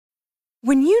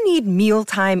When you need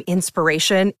mealtime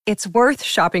inspiration, it's worth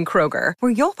shopping Kroger,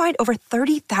 where you'll find over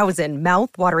 30,000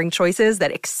 mouth-watering choices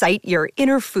that excite your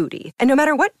inner foodie. And no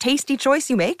matter what tasty choice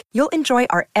you make, you'll enjoy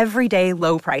our everyday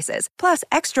low prices, plus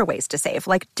extra ways to save,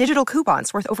 like digital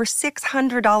coupons worth over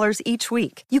 $600 each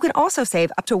week. You can also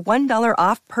save up to $1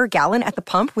 off per gallon at the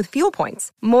pump with fuel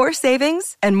points. More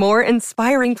savings and more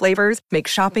inspiring flavors make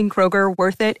shopping Kroger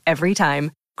worth it every time.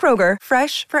 Kroger,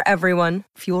 fresh for everyone.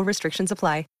 Fuel restrictions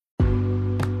apply.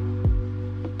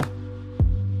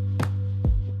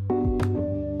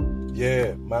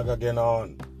 Yeah, Mag again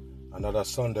on another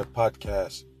Sunday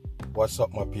podcast. What's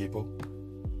up, my people?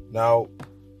 Now,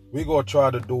 we gonna try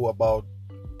to do about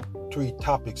 3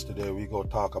 topics today. We gonna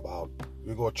talk about.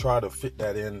 We gonna try to fit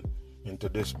that into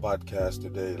this podcast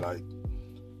today. Like,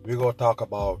 we gonna talk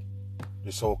about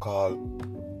the so-called,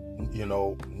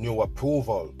 new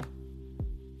approval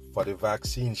for the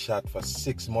vaccine shot for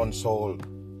 6 months old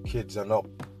kids and up.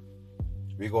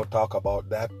 We gonna talk about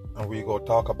that, and we gonna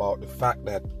talk about the fact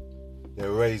that they're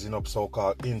raising up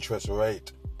so-called interest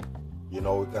rate. It's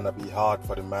gonna be hard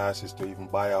for the masses to even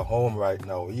buy a home right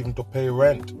now, even to pay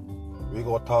rent. We're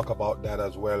gonna talk about that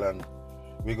as well, and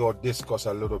we're gonna discuss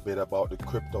a little bit about the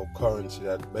cryptocurrency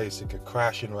that's basically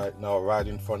crashing right now, right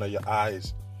in front of your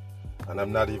eyes. And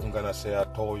I'm not even gonna say I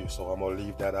told you, so I'm gonna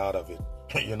leave that out of it.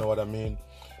 You know what I mean?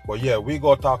 But yeah, we're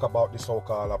gonna talk about the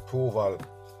so-called approval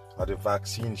of the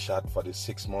vaccine shot for the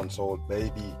 6 months old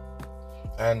baby.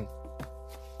 And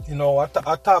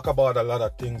I talk about a lot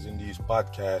of things in these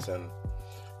podcasts, and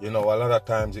a lot of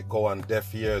times it go on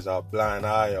deaf ears or blind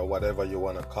eye or whatever you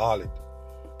want to call it.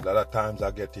 A lot of times I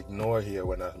get ignored here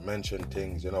when I mention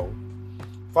things.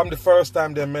 From the first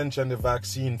time they mentioned the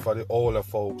vaccine for the older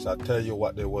folks, I tell you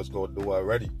what they was going to do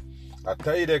already. I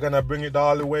tell you they're going to bring it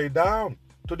all the way down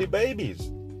to the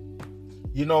babies.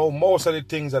 Most of the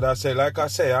things that I say, like I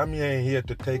say, I'm here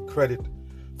to take credit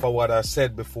for what I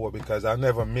said before, because I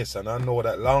never miss, and I know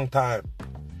that long time.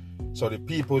 So the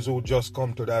people who just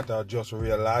come to that are just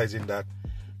realizing that,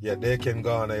 yeah, they can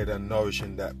go on ahead and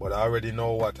nourishing that. But I already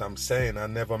know what I'm saying. I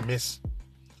never miss.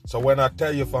 So when I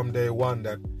tell you from day one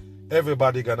that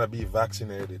everybody gonna be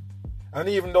vaccinated, and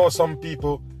even though some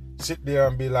people sit there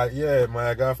and be like, yeah,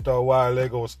 Mag, after a while they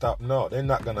go stop. No, they're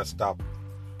not gonna stop.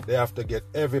 They have to get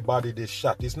everybody this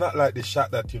shot. It's not like the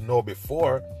shot that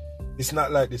before. It's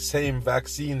not like the same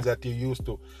vaccines that you used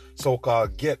to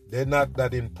so-called get. They're not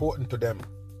that important to them.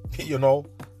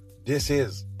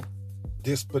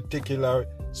 This particular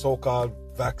so-called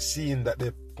vaccine that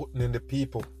they're putting in the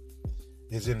people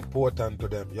is important to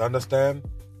them. You understand?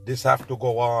 This have to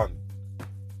go on.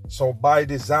 So by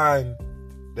design,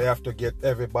 they have to get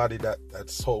everybody that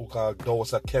so-called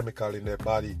dose of chemical in their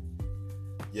body,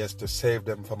 yes, to save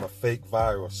them from a fake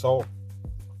virus. So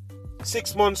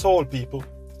 6 months old people,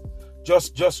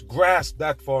 just grasp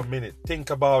that for a minute.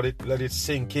 Think about it. Let it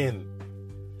sink in.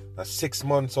 A 6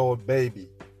 months old baby,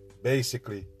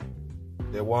 basically,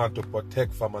 they want to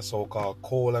protect from a so-called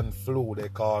cold and flu they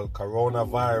call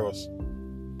coronavirus,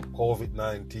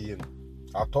 COVID-19.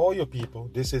 I told you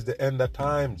people, this is the end of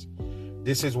times.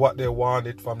 This is what they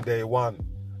wanted from day one.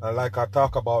 And like I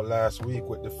talked about last week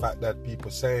with the fact that people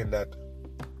saying that,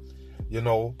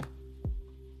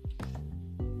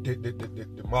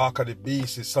 the mark of the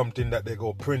beast is something that they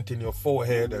go print in your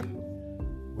forehead, and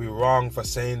we're wrong for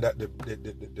saying that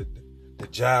the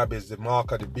jab is the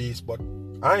mark of the beast. But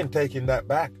I ain't taking that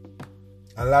back.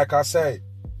 And like I say,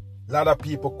 a lot of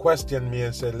people question me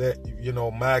and say,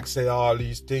 Mag say all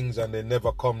these things and they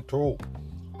never come true.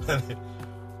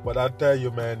 But I tell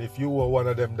you, man, if you were one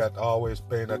of them that always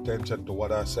paying attention to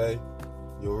what I say,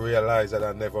 you realize that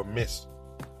I never miss.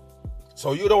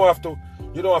 So you don't have to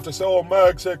say, oh,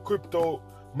 Mag said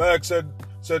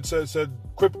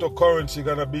cryptocurrency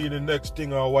gonna be the next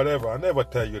thing or whatever. I never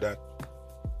tell you that.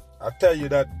 I tell you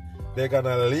that they're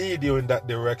gonna lead you in that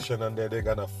direction and then they're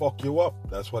gonna fuck you up.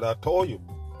 That's what I told you.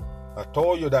 I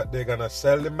told you that they're gonna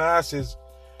sell the masses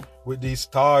with these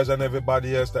stars and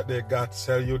everybody else that they got,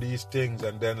 sell you these things,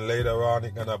 and then later on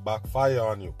it's gonna backfire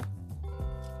on you.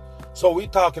 So we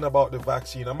talking about the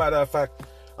vaccine. As a matter of fact,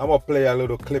 I'm going to play a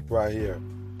little clip right here,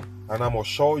 and I'm going to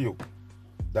show you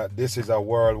that this is a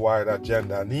worldwide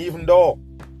agenda. And even though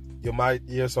you might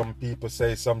hear some people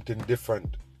say something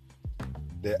different,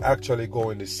 they actually go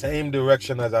in the same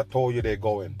direction as I told you they're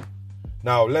going.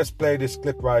 Now, let's play this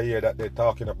clip right here that they're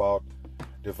talking about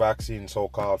the vaccine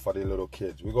so-called for the little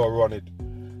kids. We're going to run it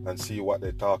and see what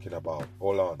they're talking about.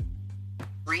 Hold on.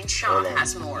 Green Shaw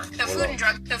has more. The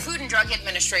Food and Drug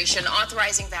Administration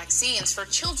authorizing vaccines for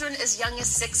children as young as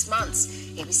 6 months.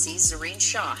 ABC's Zareen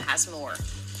Shaw has more.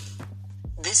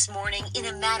 This morning, in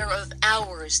a matter of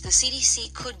hours, the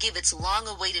CDC could give its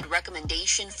long-awaited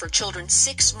recommendation for children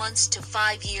 6 months to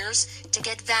 5 years to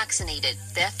get vaccinated.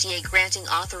 The FDA granting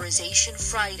authorization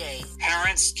Friday.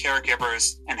 Parents,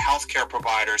 caregivers, and healthcare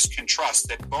providers can trust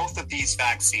that both of these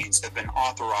vaccines have been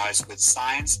authorized with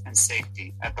science and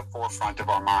safety at the forefront of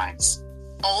our minds.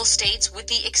 All states, with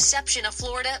the exception of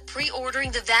Florida,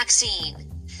 pre-ordering the vaccine.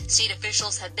 State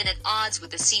officials have been at odds with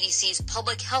the CDC's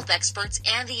public health experts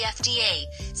and the FDA,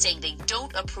 saying they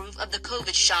don't approve of the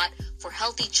COVID shot for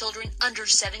healthy children under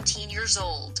 17 years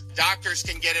old. Doctors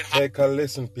can get it. Take a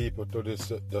listen, people, to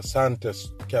this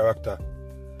DeSantis character,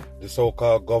 the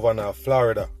so-called governor of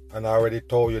Florida. And I already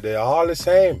told you, they're all the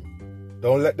same.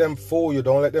 Don't let them fool you.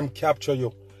 Don't let them capture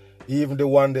you. Even the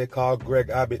one they call Greg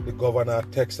Abbott, the governor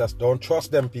of Texas. Don't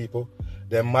trust them, people.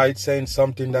 They might say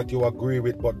something that you agree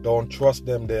with, but don't trust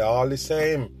them. They're all the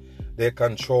same. They're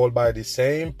controlled by the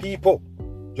same people.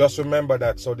 Just remember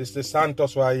that. So this is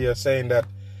Santos right here saying that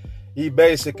he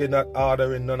basically not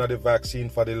ordering none of the vaccine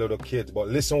for the little kids. But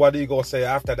listen what he go say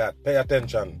after that. Pay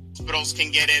attention. Hospitals can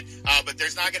get it, but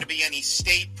there's not going to be any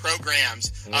state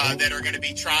programs that are going to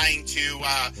be trying to,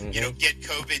 get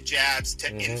COVID jabs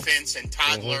to infants and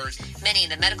toddlers. Many in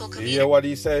the medical community. You hear what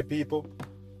he say, people?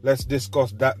 Let's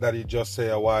discuss that he just said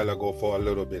a while ago for a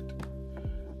little bit.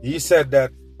 He said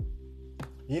that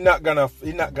he not gonna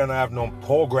have no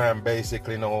program,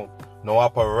 basically, no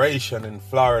operation in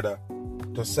Florida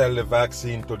to sell the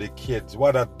vaccine to the kids.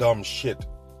 What a dumb shit.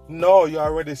 No, you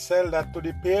already sell that to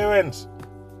the parents.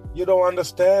 You don't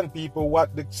understand, people,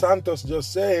 what the Santos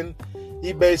just saying.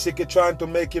 He basically trying to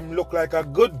make him look like a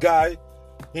good guy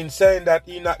in saying that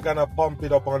he not gonna pump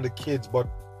it up on the kids, but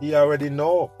he already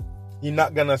know. He's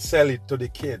not going to sell it to the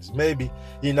kids. Maybe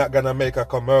he's not going to make a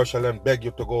commercial and beg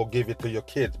you to go give it to your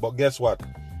kids. But guess what?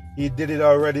 He did it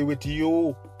already with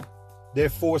you. They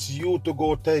force you to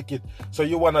go take it. So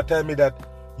you want to tell me that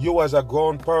you as a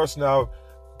grown person now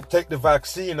take the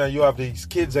vaccine and you have these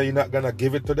kids and you're not going to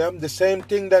give it to them? The same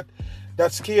thing that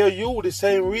scare you, the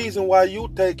same reason why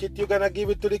you take it, you're going to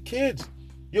give it to the kids.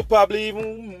 You probably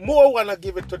even more want to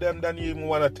give it to them than you even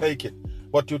want to take it.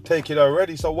 But you take it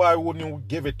already, so why wouldn't you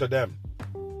give it to them?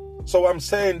 So I'm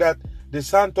saying that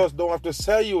DeSantis don't have to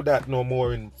sell you that no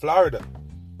more in Florida.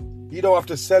 He don't have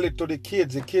to sell it to the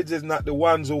kids. The kids is not the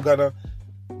ones who gonna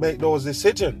make those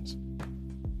decisions.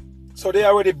 So they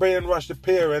already brainwash the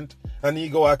parent, and he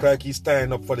go act like he's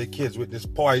standing up for the kids with this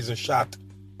poison shot.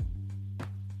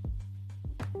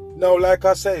 Now, like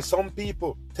I say, some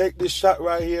people take this shot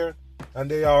right here,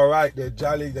 and they all right, they're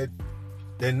jolly, they're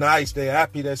nice, they're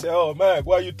happy. They say, oh, man,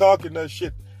 why are you talking that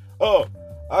shit? Oh,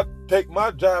 I take my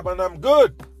jab and I'm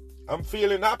good. I'm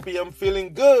feeling happy. I'm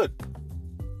feeling good.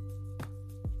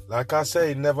 Like I say,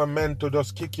 he never meant to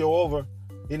just kick you over.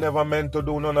 He never meant to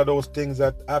do none of those things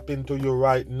that happen to you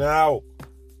right now.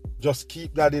 Just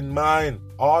keep that in mind.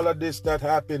 All of this that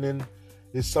happening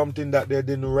is something that they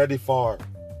didn't ready for.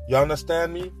 You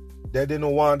understand me? They didn't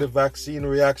want the vaccine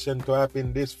reaction to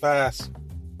happen this fast,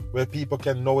 where people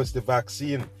can know it's the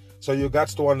vaccine. So you got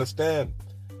to understand.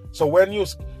 So when you,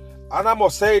 and I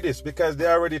must say this because they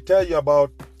already tell you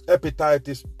about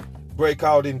hepatitis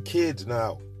breakout in kids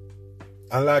now.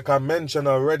 And like I mentioned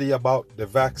already about the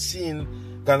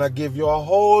vaccine, gonna give you a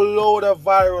whole load of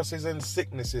viruses and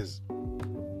sicknesses.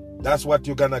 That's what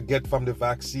you're gonna get from the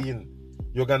vaccine.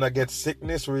 You're gonna get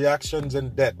sickness, reactions,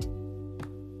 and death.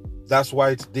 That's why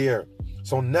it's there.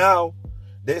 So now,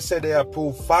 they say they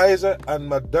approve Pfizer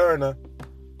and Moderna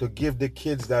to give the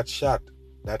kids that shot,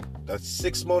 that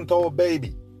 6-month-old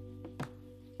baby.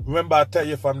 Remember I tell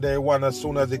you from day one, as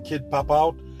soon as the kid pop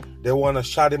out, they want to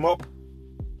shut him up.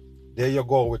 There you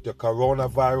go with your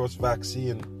coronavirus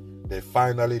vaccine. They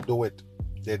finally do it.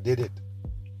 They did it.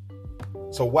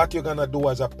 So what you're going to do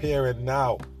as a parent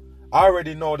now, I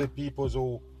already know the people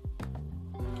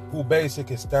who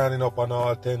basically standing up on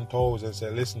all 10 toes and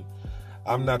say, listen,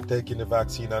 I'm not taking the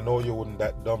vaccine. I know you wouldn't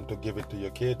that dumb to give it to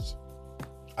your kids.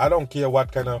 I don't care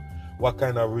what kind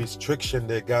of restriction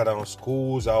they got on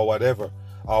schools or whatever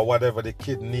the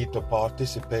kid need to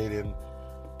participate in.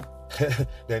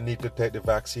 They need to take the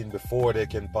vaccine before they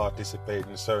can participate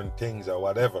in certain things or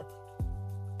whatever.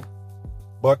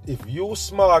 But if you're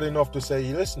smart enough to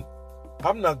say, listen,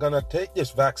 I'm not going to take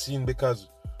this vaccine because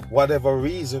whatever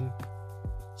reason,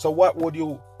 so what would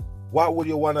you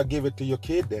want to give it to your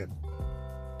kid then?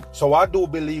 So I do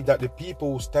believe that the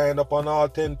people who stand up on all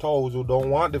 10 toes who don't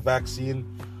want the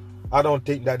vaccine, I don't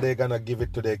think that they're going to give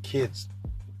it to their kids.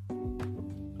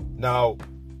 Now,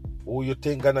 who you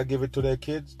think going to give it to their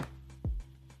kids?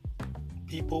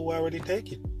 People who already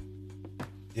take it.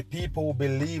 The people who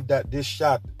believe that this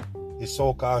shot is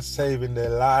so-called saving their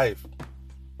life.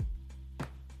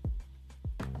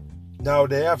 Now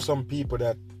they have some people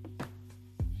that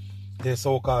they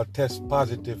so-called test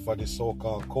positive for the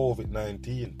so-called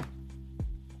COVID-19.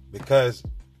 Because,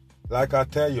 like I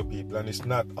tell you people, and it's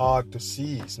not hard to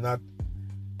see, it's not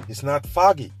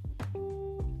foggy.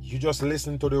 You just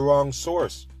listen to the wrong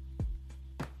source.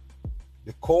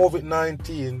 The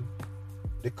COVID-19,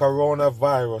 the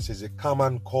coronavirus, is a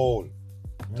common cold.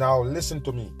 Now listen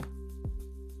to me.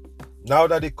 Now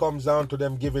that it comes down to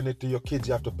them giving it to your kids,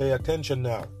 you have to pay attention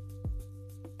now.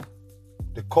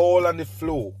 The cold and the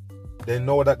flu, they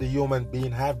know that the human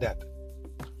being have that.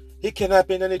 It can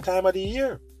happen any time of the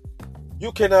year.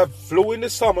 You can have flu in the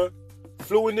summer,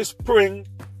 flu in the spring,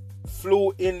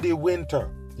 flu in the winter.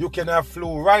 You can have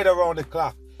flu right around the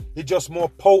clock. It's just more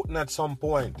potent at some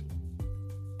point.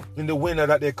 In the winter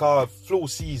that they call flu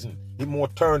season, it more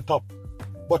turned up.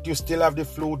 But you still have the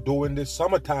flu during the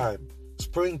summertime,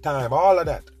 springtime, all of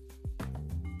that.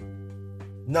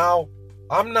 Now,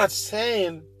 I'm not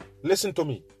saying, listen to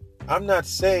me, I'm not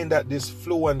saying that this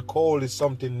flu and cold is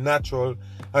something natural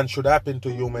and should happen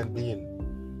to human beings.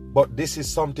 But this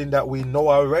is something that we know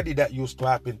already that used to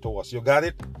happen to us. You got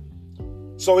it?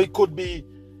 So it could be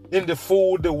in the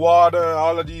food, the water,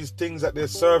 all of these things that they're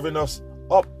serving us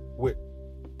up with.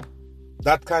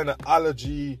 That kind of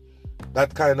allergy,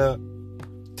 that kind of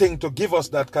thing to give us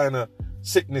that kind of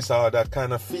sickness or that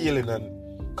kind of feeling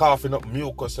and coughing up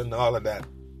mucus and all of that.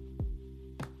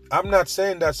 I'm not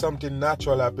saying that something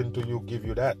natural happened to you, give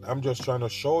you that. I'm just trying to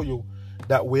show you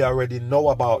that we already know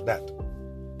about that.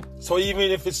 So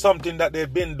even if it's something that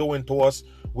they've been doing to us,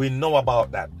 we know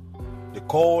about that. The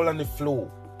cold and the flu.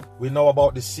 We know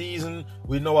about the season.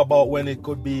 We know about when it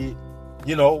could be,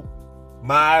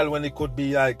 mild, when it could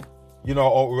be like,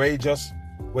 outrageous,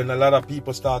 when a lot of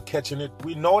people start catching it.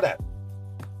 We know that.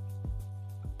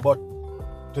 But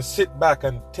to sit back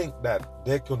and think that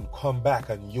they can come back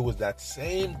and use that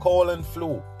same cold and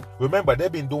flu. Remember,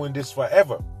 they've been doing this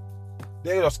forever.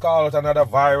 They just call it another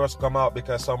virus come out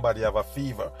because somebody have a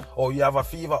fever. Oh, you have a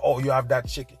fever? Oh, you have that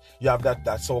chicken. You have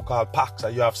that so-called pox,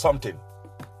 or you have something.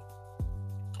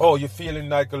 Oh, you're feeling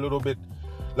like a little bit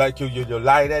like you're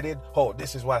lightheaded. Oh,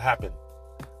 this is what happened.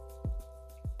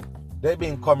 They've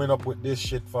been coming up with this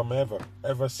shit from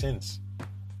ever since.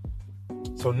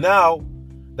 So now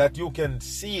that you can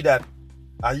see that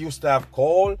I used to have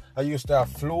cold, I used to have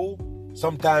flu.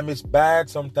 Sometimes it's bad,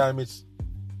 sometimes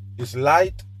it's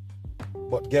light.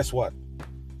 But guess what?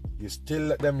 You still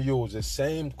let them use the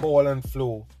same cold and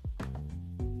flu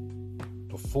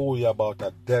to fool you about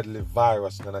a deadly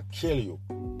virus gonna kill you.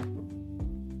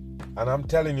 And I'm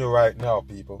telling you right now,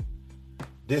 people,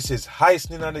 this is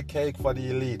icing on the cake for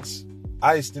the elites.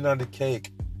 Icing on the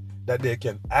cake that they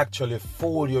can actually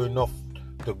fool you enough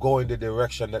to go in the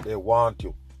direction that they want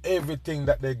you. Everything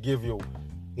that they give you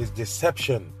is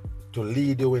deception to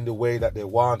lead you in the way that they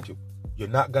want you. You're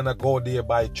not gonna go there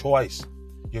by choice.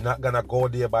 You're not gonna go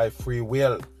there by free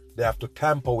will. They have to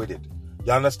tamper with it.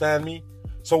 You understand me?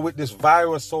 So with this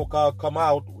virus so-called come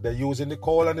out, they're using the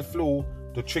cold and the flu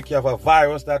to trick you of a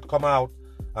virus that come out,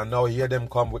 and now here them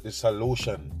come with the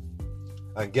solution.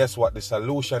 And guess what? The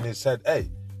solution is said, hey,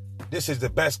 this is the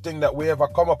best thing that we ever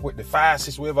come up with, the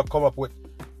fastest we ever come up with.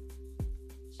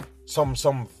 Some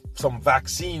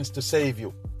vaccines to save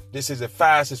you. This is the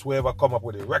fastest we ever come up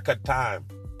with, a record time.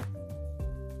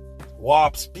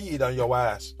 Warp speed on your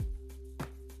ass.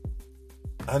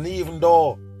 And even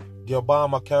though the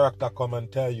Obama character come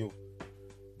and tell you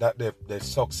that they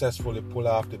successfully pull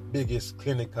off the biggest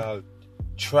clinical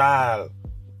trial,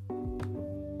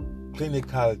 they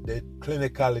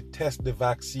clinically test the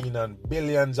vaccine on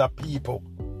billions of people.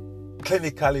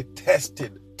 Clinically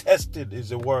tested is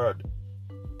the word.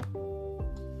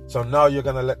 So now you're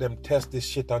gonna let them test this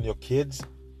shit on your kids?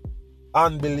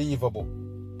 Unbelievable.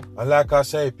 And like I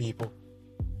say, people,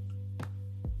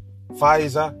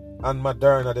 Pfizer and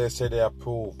Moderna, they say they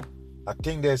approve. I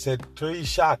think they said 3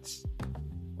 shots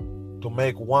to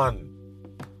make 1.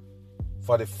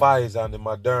 For the Pfizer and the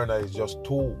Moderna is just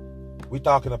 2. We're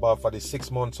talking about for the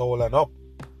 6 months old and up.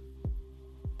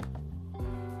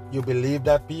 You believe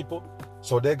that, people?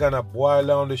 So they're gonna boil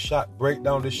down the shot, break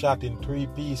down the shot in 3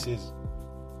 pieces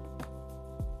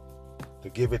to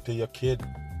give it to your kid.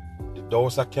 The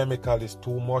dose of chemical is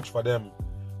too much for them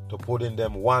to put in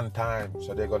them one time,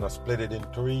 so they're gonna split it in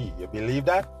 3. You believe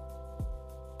that?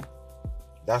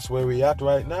 That's where we're at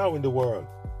right now in the world.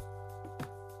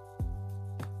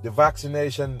 The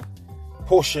vaccination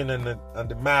pushing and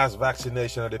the mass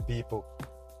vaccination of the people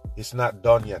is not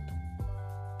done yet.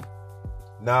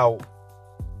 Now,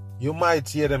 you might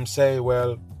hear them say,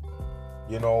 well,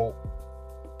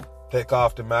 take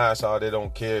off the mask, or they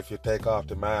don't care if you take off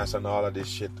the mask and all of this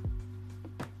shit.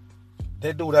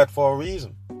 They do that for a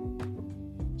reason.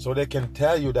 So they can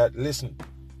tell you that, listen,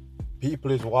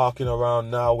 people is walking around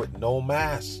now with no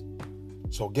mask.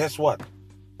 So guess what?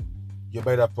 You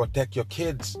better protect your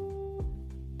kids.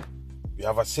 You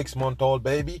have a 6-month-old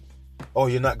baby, oh,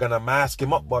 you're not gonna mask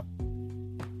him up, but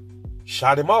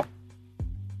shut him up.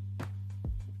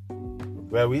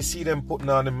 Where we see them putting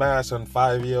on the mask on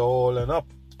 5-year-old and up.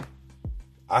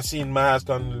 I seen masks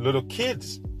on little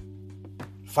kids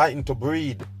fighting to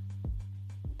breathe.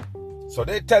 So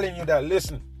they're telling you that,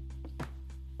 listen,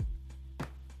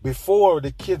 before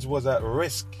the kids was at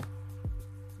risk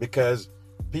because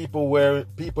people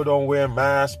don't wear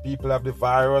masks, people have the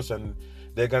virus, and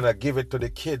they're gonna give it to the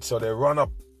kids, so they run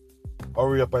up,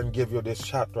 hurry up and give you this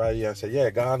shot right here and say, yeah,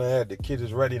 go on ahead, the kid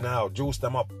is ready now, juice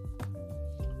them up.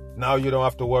 Now you don't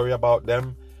have to worry about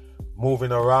them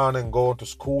moving around and going to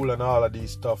school and all of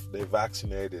these stuff. They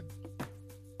vaccinated.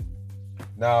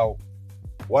 Now,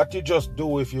 what you just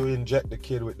do if you inject the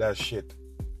kid with that shit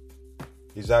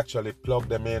is actually plug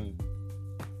them in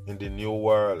the new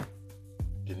world,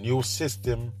 the new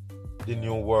system, the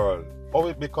new world. How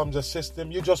it becomes a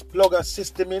system? You just plug a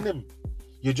system in him.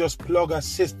 You just plug a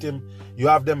system. You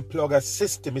have them plug a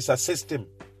system. It's a system.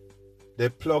 They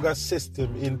plug a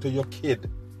system into your kid.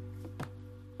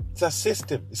 It's a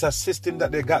system. It's a system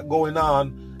that they got going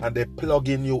on, and they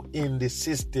plugging you in the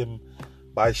system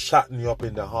by shutting you up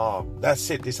in the arm. That's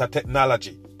it. It's a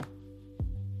technology.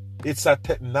 It's a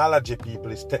technology,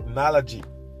 people. It's technology.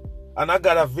 And I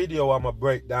got a video I'm going to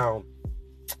break down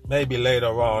maybe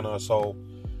later on or so,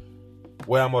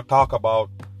 where I'm going to talk about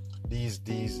these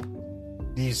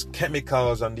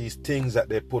chemicals and these things that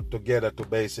they put together to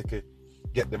basically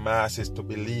get the masses to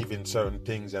believe in certain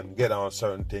things and get on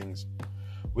certain things.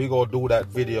 We go do that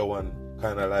video and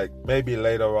kind of like maybe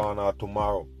later on or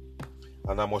tomorrow.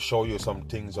 And I'm going to show you some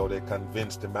things how they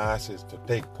convince the masses to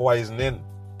take poison in.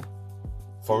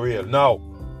 For real. Now,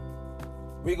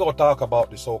 we go talk about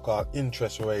the so-called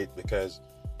interest rate, because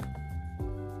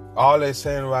all they're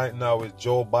saying right now is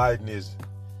Joe Biden is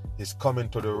coming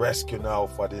to the rescue now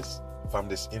from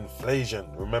this inflation.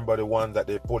 Remember the one that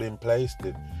they put in place,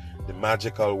 the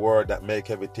magical word that make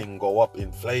everything go up,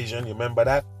 inflation. You remember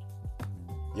that?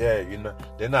 Yeah,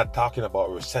 they're not talking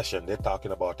about recession. They're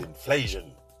talking about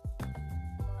inflation.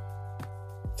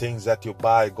 Things that you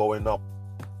buy going up.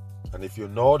 And if you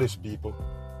notice, people,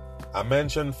 I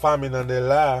mentioned famine and they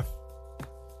laugh.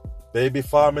 Baby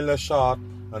formula short.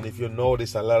 And if you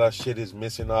notice, a lot of shit is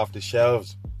missing off the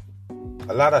shelves.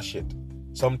 A lot of shit.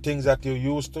 Some things that you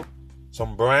used to,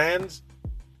 some brands,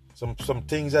 some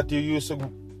things that you used to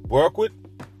work with,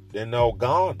 they're now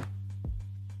gone.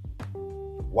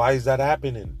 Why is that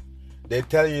happening? They're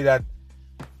telling you that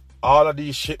all of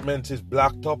these shipments is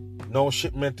blocked up. No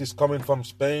shipment is coming from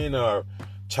Spain or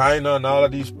China and all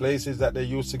of these places that they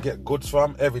used to get goods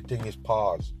from. Everything is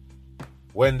paused.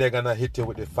 When they're going to hit you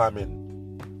with the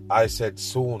famine? I said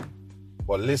soon.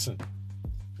 But listen,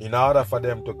 in order for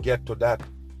them to get to that,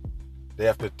 they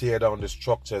have to tear down the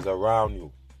structures around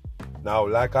you. Now,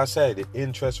 like I said, the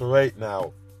interest rate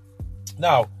now.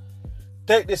 Now,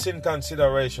 take this in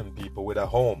consideration, people, with a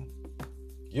home.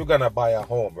 You're going to buy a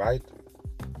home, right?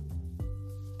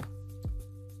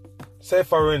 Say,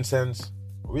 for instance,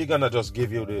 we're going to just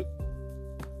give you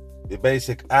the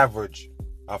basic average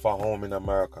of a home in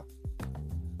America.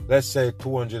 Let's say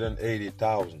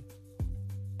 $280,000.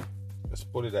 Let's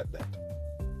put it at that.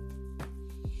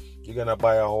 You're going to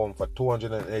buy a home for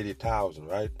 $280,000,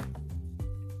 right?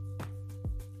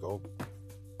 Go.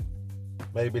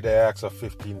 Maybe they ask for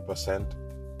 15%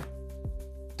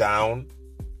 down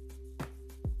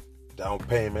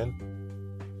payment.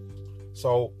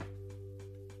 So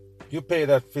you pay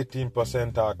that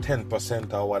 15% or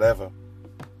 10% or whatever.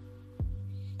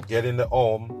 Get in the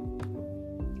home.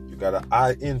 You got a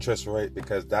high interest rate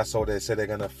because that's how they say they're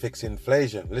going to fix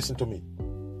inflation. Listen to me.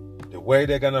 The way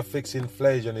they're going to fix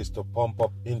inflation is to pump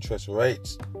up interest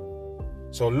rates.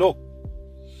 So look,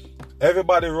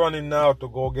 everybody running now to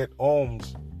go get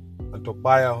homes and to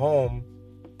buy a home,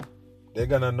 they're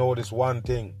going to notice one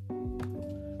thing.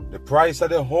 The price of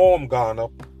the home gone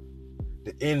up.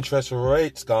 The interest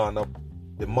rates gone up.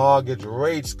 The mortgage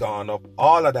rates gone up.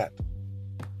 All of that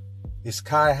is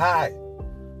sky high.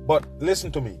 But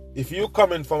listen to me. If you're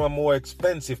coming from a more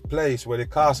expensive place where the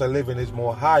cost of living is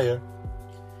more higher,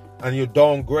 and you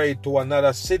downgrade to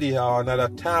another city or another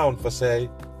town, for say,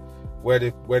 where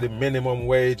the minimum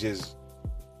wage is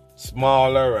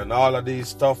smaller and all of these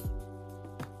stuff,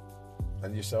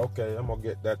 and you say, okay, I'm gonna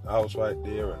get that house right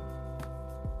there, and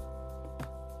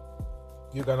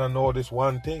you're gonna notice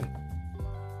one thing.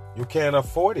 You can't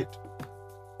afford it.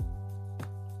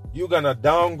 You're gonna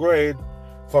downgrade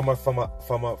from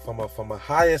a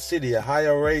higher city, a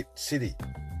higher rate city,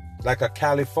 like a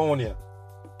California,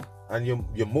 and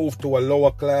you move to a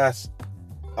lower class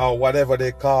or whatever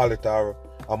they call it, or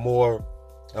a more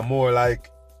like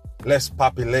less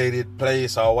populated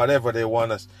place, or whatever they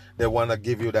wanna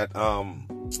give you that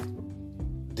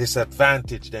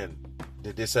disadvantage. Then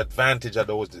the disadvantage of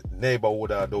those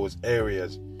neighborhood or those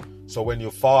areas. So when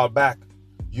you fall back,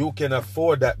 you can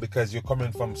afford that because you're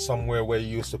coming from somewhere where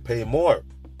you used to pay more.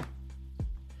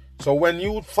 So when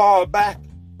you fall back,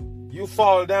 you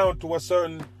fall down to a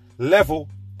certain level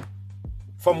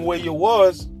from where you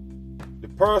was.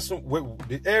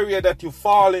 The area that you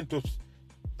fall into,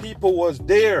 people was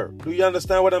there. Do you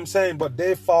understand what I'm saying? But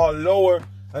they fall lower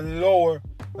and lower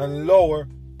and lower.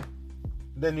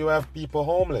 Then you have people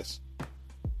homeless.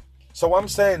 So I'm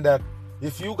saying that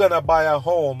if you're gonna buy a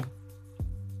home,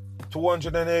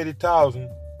 $280,000,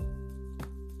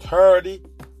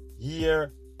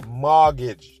 30-year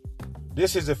mortgage.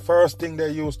 This is the first thing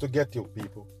they used to get you,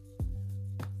 people.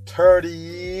 30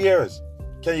 years.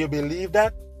 Can you believe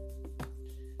that?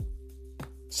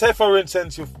 Say, for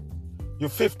instance, you're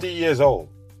 50 years old.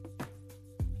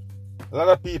 A lot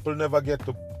of people never get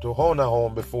to own a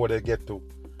home before they get to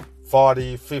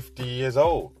 40, 50 years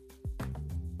old.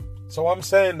 So I'm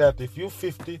saying that if you're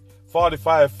 50,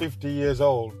 45, 50 years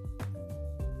old,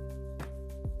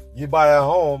 you buy a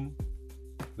home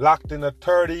locked in a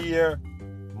 30-year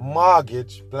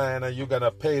mortgage plan, and you're going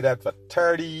to pay that for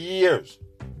 30 years.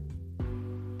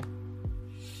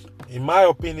 In my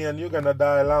opinion, you're going to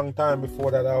die a long time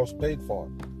before that house paid for.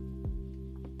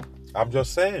 I'm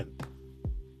just saying.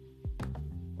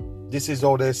 This is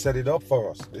how they set it up for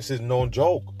us. This is no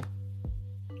joke.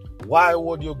 Why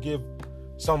would you give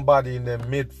somebody in their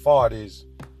mid-40s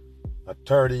a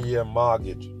 30-year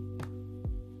mortgage?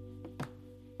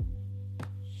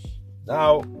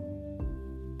 Now,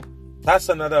 that's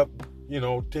another,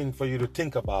 thing for you to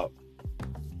think about.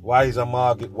 Why is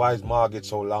mortgage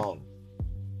so long?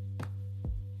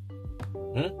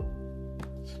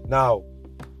 Now,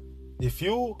 if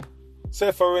you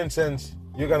say, for instance,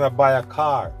 you're gonna buy a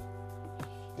car,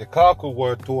 the car could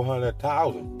worth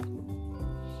 $200,000.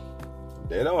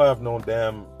 They don't have no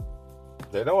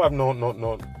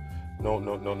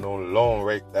loan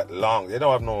rate that long. They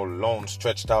don't have no loan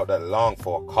stretched out that long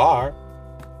for a car.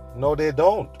 No, they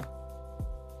don't.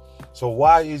 So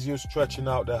why is you stretching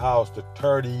out the house to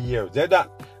 30 years? They don't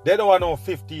have no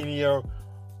 15-year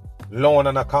loan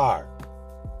on a car.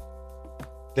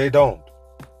 They don't.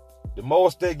 The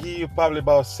most they give you probably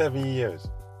about 7 years.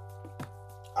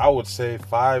 I would say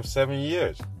 5-7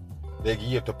 years they give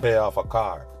you to pay off a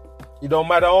car. It don't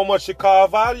matter how much the car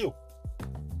value.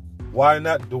 Why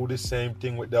not do the same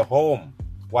thing with the home?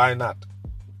 Why not?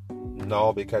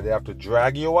 No, because they have to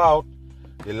drag you out.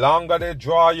 The longer they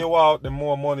draw you out, the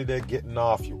more money they're getting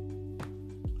off you.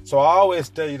 So I always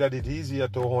tell you that it's easier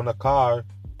to own a car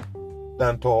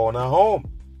than to own a home.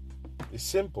 It's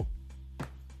simple.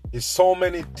 It's so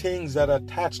many things that are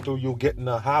attached to you getting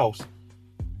a house.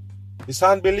 It's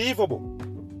unbelievable.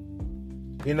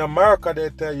 In America, they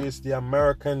tell you it's the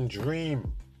American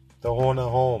dream to own a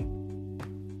home.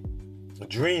 A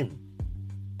dream.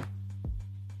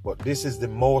 But this is the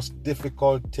most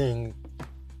difficult thing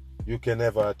you can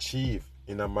ever achieve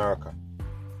in America.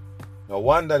 No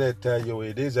wonder they tell you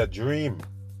it is a dream.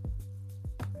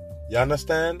 You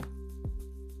understand?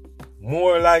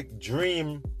 More like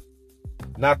dream,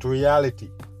 not reality.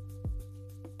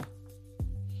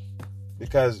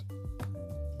 Because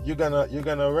you're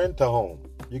gonna rent a home.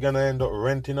 You're gonna end up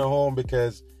renting a home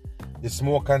because it's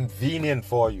more convenient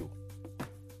for you.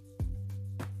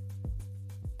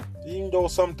 Even though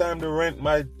sometimes the rent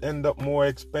might end up more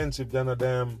expensive than a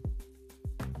damn,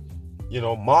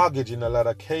 mortgage in a lot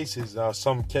of cases, or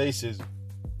some cases,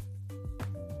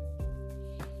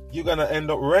 you're gonna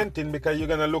end up renting because you're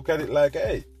gonna look at it like,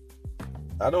 hey,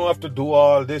 I don't have to do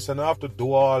all this and I have to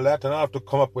do all that and I have to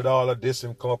come up with all of this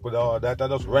and come up with all of that. I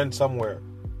just rent somewhere.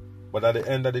 But at the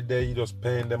end of the day, you're just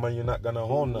paying them and you're not gonna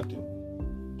own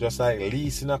nothing. Just like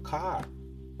leasing a car.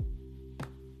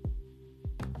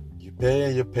 You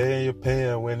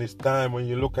pay, when it's time, when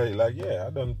you look at it like, yeah, I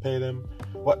don't pay them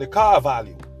what the car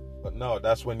value. But no,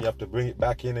 that's when you have to bring it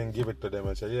back in and give it to them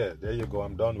and say, yeah, there you go,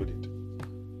 I'm done with it.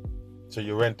 So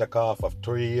you rent a car for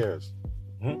 3 years.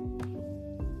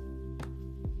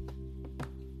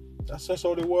 That's just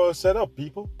how the world's set up,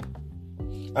 people.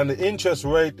 And the interest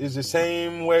rate is the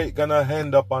same way it's gonna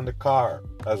end up on the car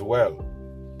as well.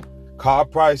 Car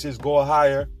prices go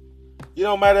higher. It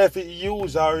don't matter if it's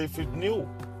used or if it's new.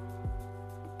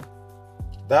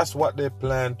 That's what they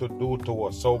plan to do to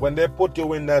us. So when they put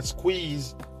you in that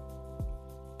squeeze,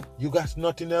 you got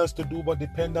nothing else to do but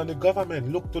depend on the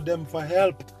government. Look to them for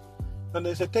help. And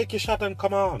they say, take your shot and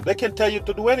come on. They can tell you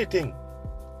to do anything.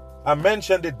 I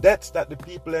mentioned the debts that the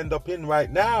people end up in right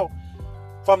now.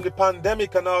 From the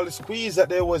pandemic and all the squeeze that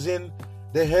they was in,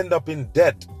 they end up in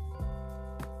debt.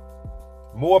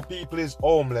 More people is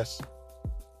homeless.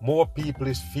 More people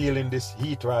is feeling this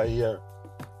heat right here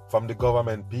from the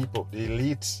government people, the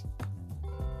elites.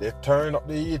 They turn up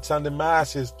the heats on the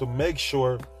masses to make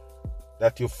sure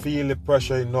that you feel the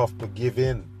pressure enough to give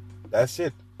in. That's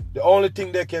it. The only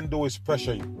thing they can do is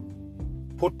pressure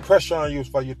you. Put pressure on you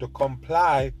for you to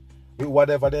comply with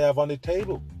whatever they have on the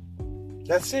table.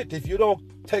 That's it. If you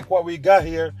don't take what we got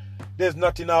here, there's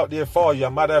nothing out there for you. As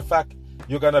a matter of fact,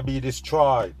 you're going to be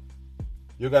destroyed.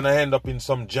 You're going to end up in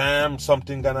some jam.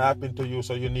 Something going to happen to you,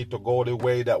 so you need to go the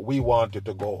way that we want you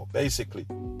to go, basically.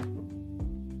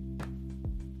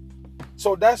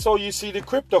 So that's how you see the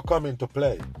crypto come into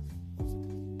play.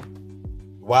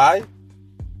 Why?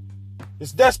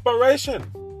 It's desperation.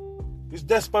 It's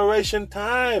desperation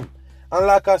time. And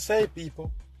like I say,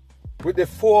 people, with the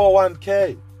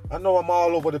 401k, I know I'm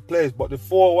all over the place, but the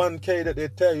 401k that they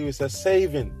tell you is a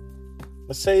saving.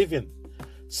 A saving.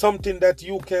 Something that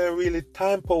you can really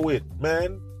tamper with,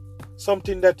 man.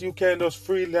 Something that you can just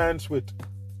freelance with.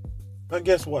 And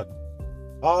guess what?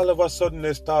 All of a sudden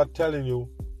they start telling you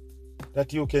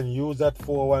that you can use that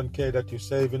 401k that you're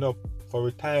saving up for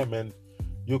retirement.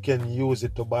 You can use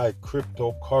it to buy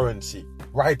cryptocurrency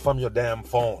right from your damn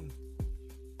phone.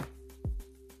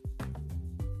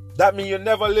 That means you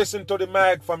never listen to the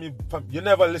mag you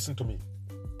never listen to me.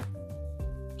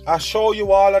 I show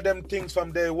you all of them things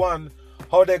from day one,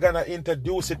 how they're going to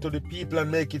introduce it to the people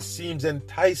and make it seem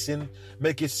enticing,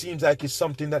 make it seem like it's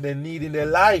something that they need in their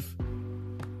life.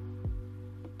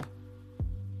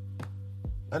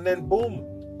 And then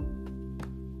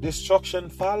boom, destruction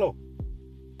follow.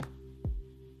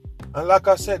 And like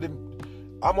I said,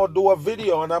 I'm going to do a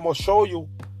video and I'm going to show you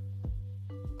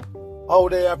how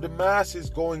they have the masses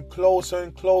going closer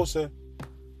and closer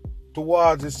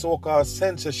towards the so-called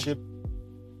censorship,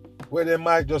 where they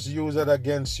might just use it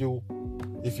against you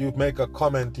if you make a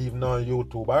comment even on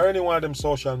YouTube or any one of them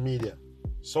social media.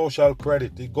 Social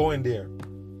credit, they go in there.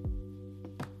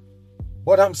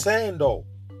 What I'm saying though,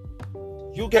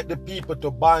 you get the people to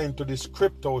buy into this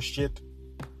crypto shit.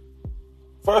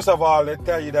 First of all, they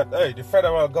tell you that, hey, the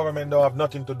federal government don't have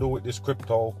nothing to do with this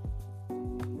crypto.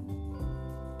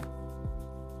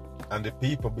 And the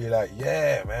people be like,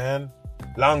 yeah, man,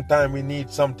 long time we need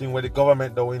something where the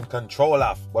government don't in control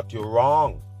of. But you're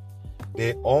wrong.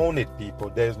 They own it,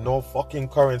 people. There's no fucking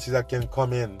currency that can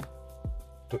come in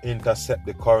to intercept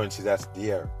the currency that's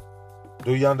there.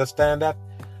 Do you understand that?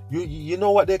 You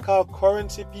know what they call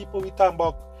currency, people? We talking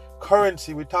about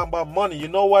currency. We talking about money. You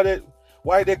know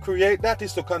why they create that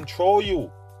is to control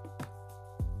you.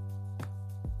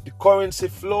 The currency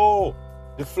flow.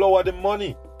 The flow of the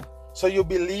money. So you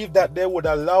believe that they would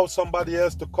allow somebody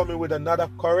else to come in with another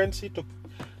currency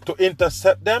to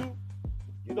intercept them?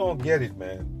 You don't get it,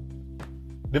 man.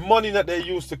 The money that they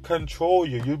use to control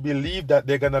you, you believe that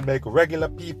they're going to make regular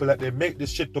people that they make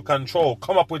this shit to control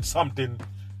come up with something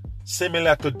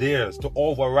similar to theirs to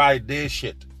override their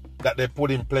shit that they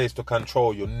put in place to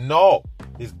control you. No,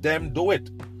 it's them do it.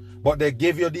 But they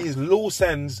give you these loose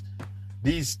ends,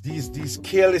 these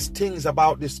careless things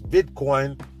about this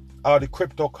Bitcoin or the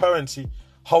cryptocurrency,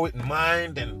 how it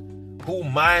mined and who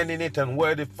mining it and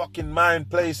where the fucking mine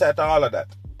place at, all of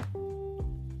that.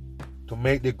 To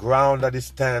make the ground that it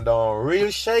stand on real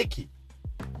shaky.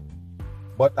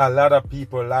 But a lot of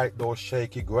people like those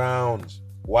shaky grounds.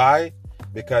 Why?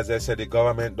 Because they say the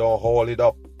government don't hold it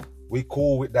up. We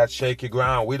cool with that shaky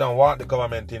ground. We don't want the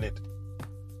government in it.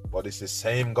 But it's the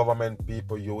same government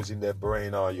people using their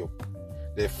brain on you.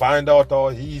 They find out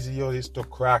how easy it is to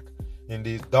crack in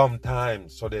these dumb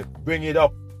times. So they bring it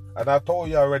up. And I told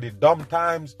you already, dumb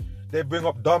times, they bring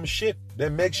up dumb shit. They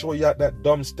make sure you're at that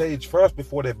dumb stage first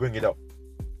before they bring it up.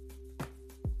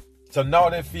 So now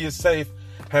they feel safe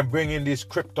and bringing this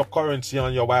cryptocurrency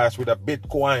on your ass with a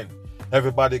Bitcoin.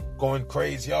 Everybody going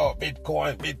crazy, oh,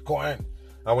 Bitcoin.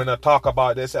 And when I talk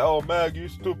about it, they say, oh, Mag, you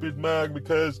stupid, Mag,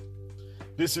 because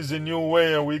this is a new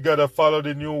way and we got to follow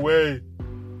the new way.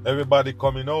 Everybody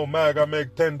coming, oh, Mag, I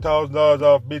make $10,000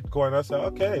 off Bitcoin. I say,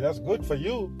 okay, that's good for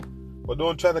you. But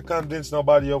don't try to convince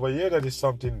nobody over here that it's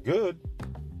something good.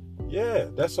 Yeah,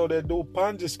 that's how they do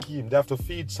Ponzi scheme. They have to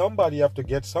feed somebody, have to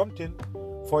get something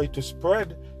for it to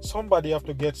spread. Somebody have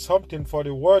to get something for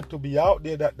the word to be out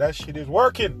there that shit is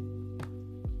working.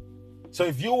 So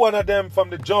if you one of them from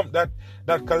the jump that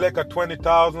collect a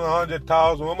 20,000,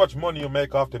 100,000, how much money you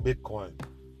make off the Bitcoin?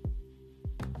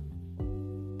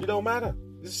 It don't matter.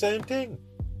 It's the same thing.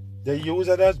 They use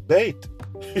it as bait.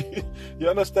 You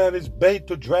understand? It's bait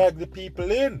to drag the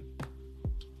people in.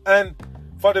 And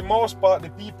for the most part, the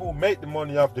people who make the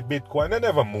money off the Bitcoin, they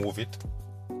never move it.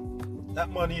 That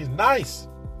money is nice.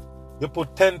 You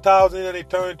put 10,000 and it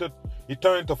turn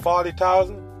to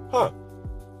 40,000. Huh.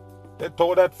 They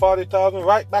throw that 40,000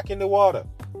 right back in the water.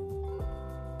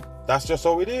 That's just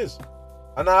how it is.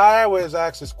 And I always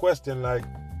ask this question, like,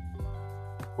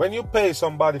 when you pay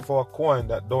somebody for a coin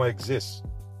that don't exist,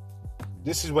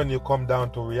 this is when you come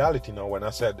down to reality now. When I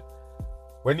said,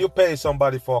 when you pay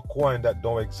somebody for a coin that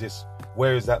don't exist,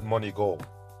 where is that money go?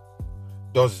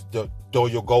 Do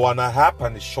you go on a app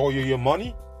and it show you your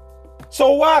money?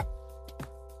 So what?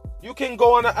 You can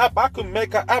go on an app. I can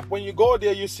make an app. When you go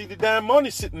there, you see the damn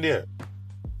money sitting there.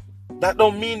 That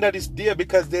don't mean that it's there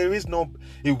because there is no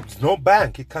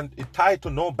bank. It tied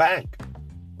to no bank.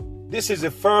 This is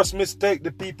the first mistake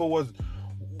the people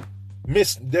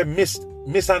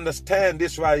misunderstand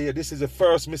this right here. This is the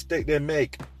first mistake they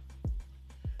make.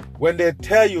 When they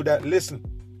tell you that, listen,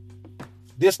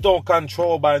 this don't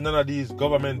control by none of these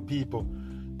government people,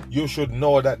 you should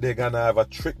know that they're gonna have a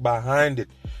trick behind it.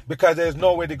 Because there's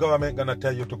no way the government gonna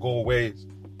tell you to go ways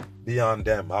beyond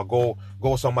them or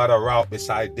go some other route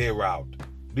beside their route.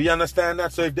 Do you understand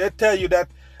that? So if they tell you that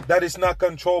it's not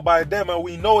controlled by them, and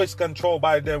we know it's controlled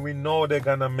by them, we know they're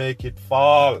gonna make it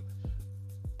fall.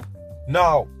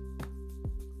 Now,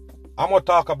 I'm gonna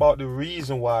talk about the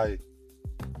reason why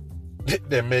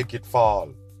they make it fall.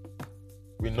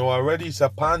 We know already it's a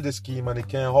Ponzi scheme and it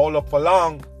can't hold up for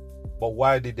long, but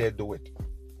why did they do it?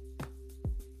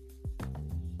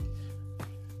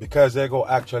 Because they go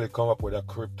actually come up with a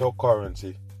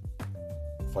cryptocurrency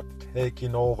for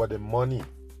taking over the money.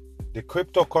 The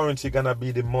cryptocurrency gonna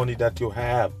be the money that you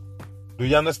have. Do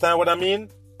you understand what I mean?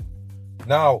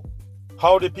 Now,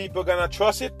 how the people gonna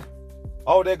trust it?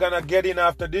 How they gonna get in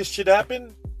after this shit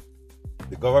happen?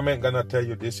 The government gonna tell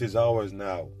you this is ours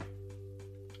now.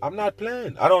 I'm not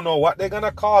playing. I don't know what they're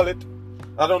gonna call it.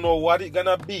 I don't know what it's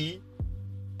gonna be.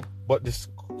 But this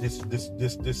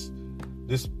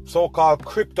so-called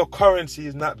cryptocurrency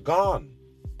is not gone.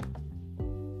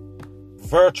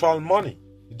 Virtual money.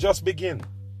 It just begin.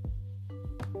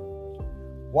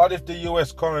 What if the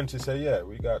US currency say, yeah,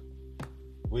 we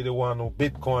the one who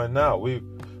Bitcoin now. We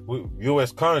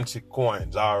US currency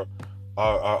coins are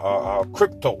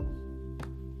crypto.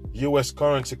 US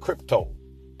currency crypto.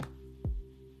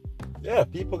 Yeah,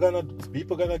 people gonna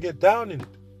get down in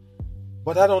it.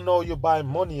 But I don't know you buy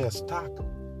money as stock.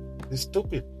 It's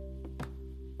stupid.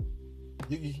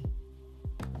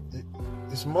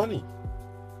 It's money.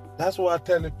 That's why I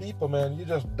tell the people, man, you're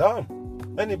just dumb.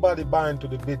 Anybody buying to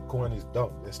the Bitcoin is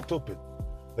dumb. They're stupid.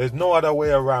 There's no other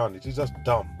way around it. It's just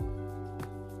dumb.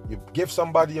 You give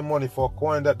somebody your money for a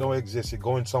coin that don't exist, it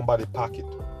go in somebody's pocket.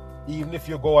 Even if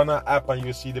you go on an app and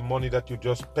you see the money that you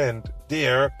just spent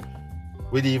there,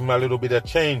 with even a little bit of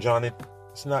change on it,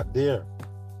 it's not there.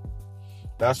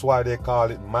 That's why they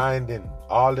call it mining.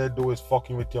 All they do is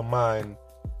fucking with your mind,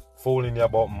 fooling you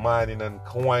about mining and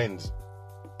coins.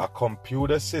 A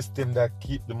computer system that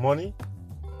keep the money?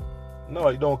 No,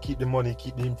 it don't keep the money,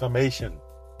 keep the information.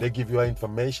 They give you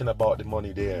information about the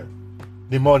money there.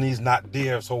 The money is not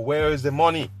there, so where is the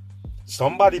money?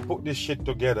 Somebody put this shit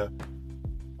together,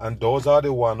 and those are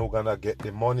the one who gonna get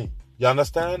the money. You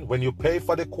understand? When you pay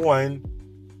for the coin,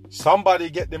 somebody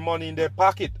get the money in their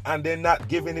pocket, and they're not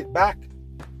giving it back.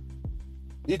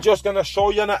 It's just gonna show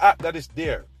you on the app that it's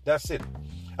there. That's it.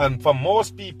 And for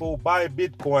most people who buy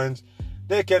Bitcoins,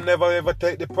 they can never ever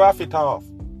take the profit off.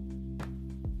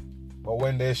 But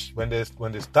when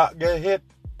the stock get hit,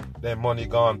 their money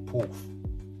gone poof.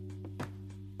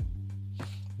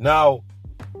 Now,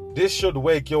 this should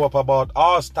wake you up about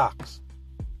all stocks.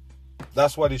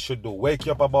 That's what it should do. Wake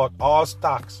you up about all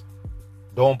stocks.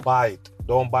 Don't buy it.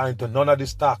 Don't buy into none of the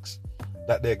stocks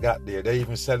that they got there. They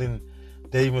even selling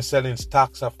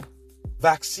stocks of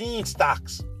vaccine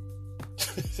stocks.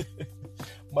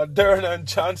 Moderna and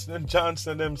Johnson &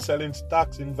 Johnson, them selling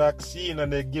stocks in vaccine,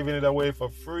 and they're giving it away for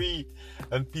free,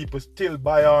 and people still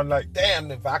buy on like, damn,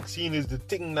 the vaccine is the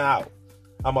thing now.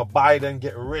 I'ma buy it and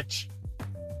get rich.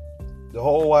 The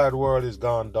whole wide world is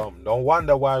gone dumb. Don't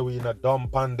wonder why we're in a dumb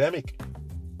pandemic.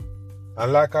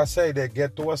 And like I say, they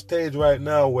get to a stage right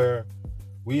now where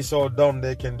we so dumb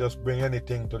they can just bring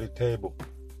anything to the table.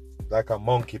 Like a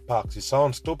monkeypox. It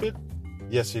sounds stupid?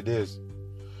 Yes, it is.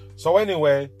 So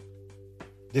anyway,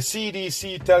 The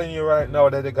CDC telling you right now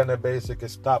that they're going to basically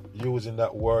stop using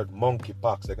that word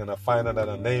monkeypox. They're going to find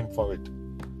another name for it.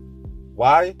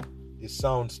 Why? It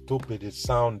sounds stupid. It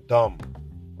sounds dumb.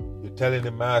 You're telling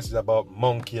the masses about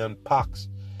monkey and pox.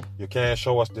 You can't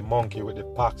show us the monkey with the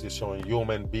pox. You're showing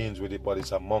human beings with it, but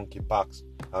it's a monkeypox.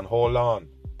 And hold on.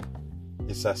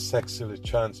 It's a sexually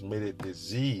transmitted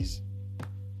disease.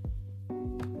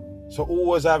 So who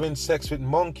was having sex with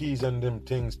monkeys and them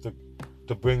things to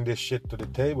bring this shit to the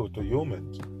table to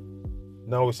humans?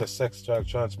 Now it's a sexually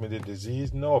transmitted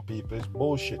disease? No, people, it's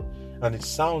bullshit. And it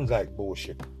sounds like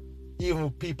bullshit.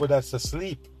 Even people that's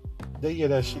asleep, they hear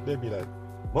that shit, they be like,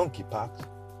 monkeypox?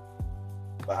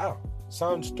 Wow,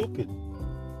 sounds stupid.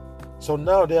 So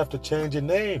now they have to change the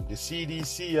name. The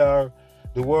CDC or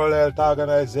the World Health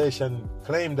Organization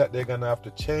claim that they're going to have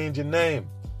to change the name.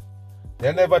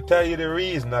 They never tell you the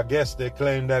reason. I guess they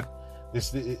claim that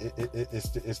it's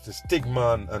the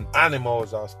stigma on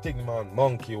animals or stigma on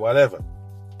monkey, whatever.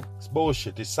 It's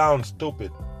bullshit. It sounds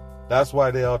stupid. That's why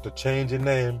they have to change the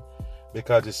name,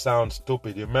 because it sounds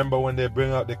stupid. You remember when they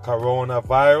bring out the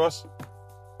coronavirus?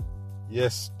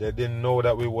 Yes, they didn't know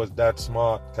that we was that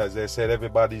smart, because they said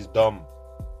everybody's dumb.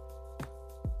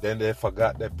 Then they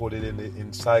forgot they put it in the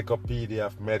Encyclopedia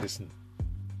of Medicine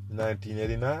in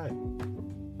 1989.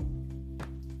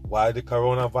 Why the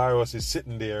coronavirus is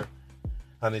sitting there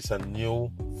and it's a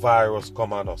new virus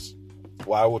come on us?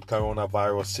 Why would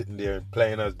coronavirus sitting there in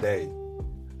plain as day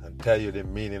and tell you the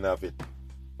meaning of it?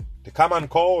 The common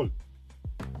cold.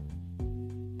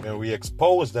 When we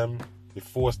expose them, we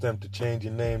force them to change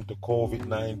the name to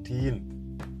COVID-19.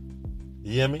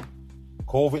 You hear me?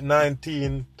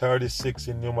 COVID-19, 36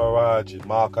 in numerology,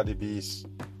 mark of the beast.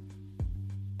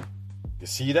 You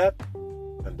see that?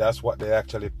 And that's what they're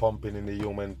actually pumping in the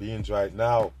human beings right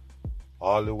now,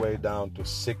 all the way down to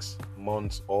 6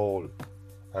 months old.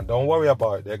 And don't worry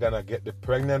about it. They're going to get the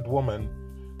pregnant woman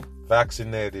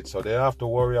vaccinated, so they don't have to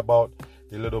worry about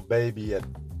the little baby yet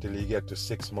till you get to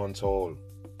 6 months old.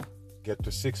 Get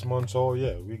to 6 months old,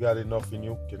 yeah, we got enough in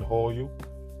you, can hold you.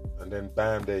 And then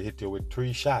bam, they hit you with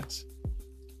 3 shots.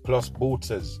 Plus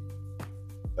boosters.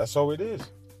 That's how it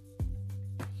is.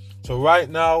 So right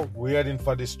now, we're heading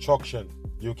for destruction.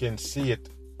 You can see it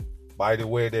by the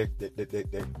way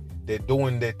they're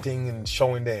doing their thing and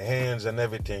showing their hands and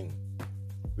everything.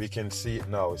 We can see it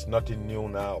now. It's nothing new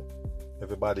now.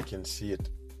 Everybody can see it.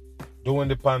 During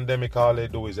the pandemic, all they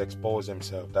do is expose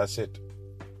themselves. That's it.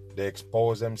 They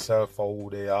expose themselves for who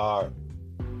they are.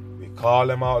 We call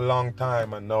them out a long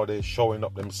time, and now they're showing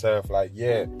up themselves like,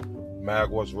 yeah, Mag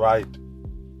was right.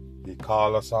 He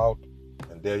called us out,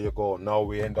 and there you go. Now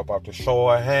we end up have to show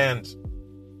our hands.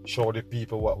 Show the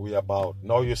people what we about.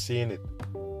 Now you're seeing it.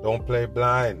 Don't play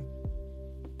blind.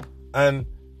 And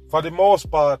for the most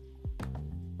part,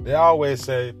 they always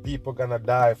say people gonna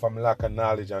die from lack of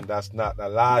knowledge, and that's not a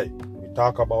lie. We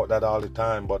talk about that all the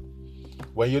time, but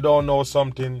when you don't know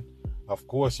something, of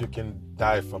course you can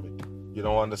die from it. You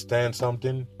don't understand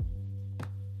something,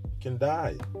 you can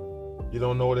die. You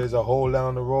don't know there's a hole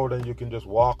down the road and you can just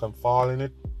walk and fall in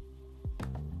it.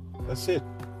 That's it.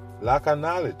 Lack of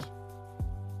knowledge.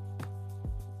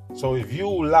 So if you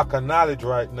lack of knowledge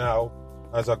right now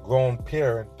as a grown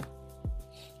parent,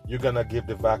 you're going to give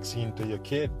the vaccine to your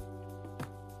kid.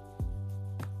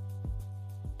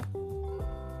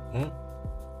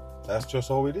 That's just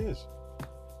how it is.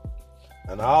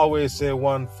 And I always say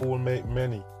one fool make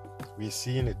many. We've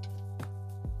seen it.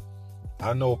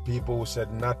 I know people who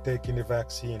said not taking the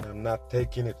vaccine. I'm not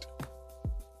taking it.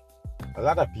 A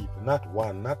lot of people, not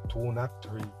one, not two, not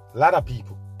three. A lot of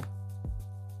people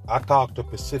I talk to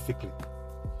specifically.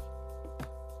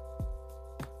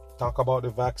 Talk about the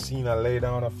vaccine. I lay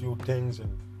down a few things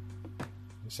and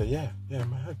they say, yeah,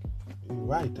 man, you're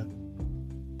right.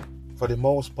 And for the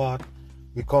most part,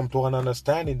 we come to an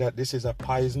understanding that this is a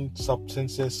poison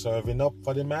substance serving up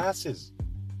for the masses.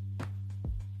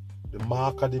 The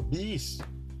mark of the beast.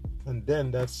 And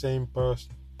then that same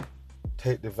person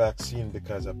take the vaccine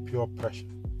because of pure pressure.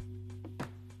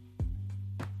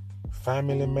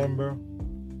 Family member,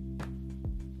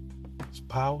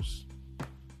 spouse,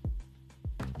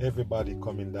 everybody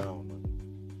coming down.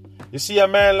 You see, a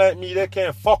man like me, they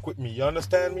can't fuck with me. You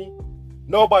understand me?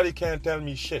 Nobody can tell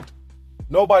me shit.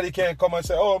 Nobody can come and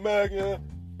say, oh man, yeah,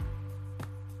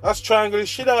 I strangle the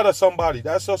shit out of somebody.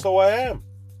 That's just how I am.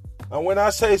 And when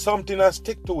I say something, I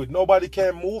stick to it. Nobody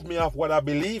can move me off what I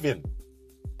believe in.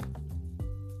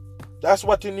 That's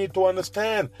what you need to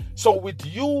understand. So with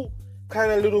you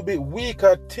kind of a little bit weak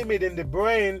or timid in the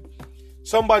brain,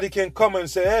 somebody can come and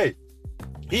say, hey,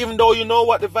 even though you know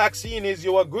what the vaccine is,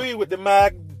 you agree with the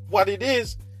mag, what it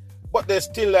is, But they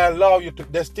still allow you to,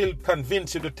 they still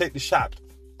convince you to take the shot.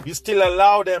 You still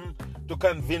allow them to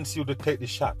convince you to take the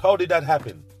shot. How did that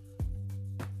happen?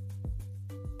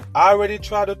 I already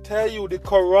tried to tell you, the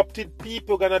corrupted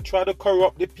people gonna try to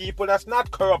corrupt the people that's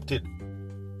not corrupted.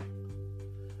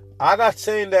 I'm not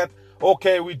saying that,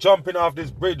 okay, we're jumping off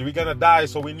this bridge, we're gonna die,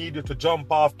 so we need you to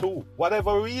jump off too.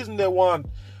 Whatever reason they want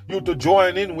you to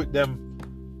join in with them.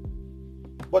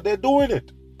 But they're doing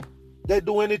it. They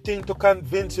do anything to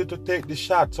convince you to take the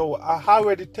shot. So I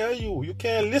already tell you, you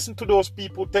can't listen to those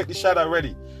people take the shot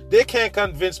already. They can't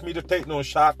convince me to take no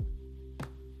shot.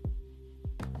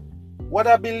 What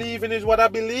I believe in is what I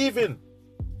believe in.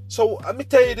 So let me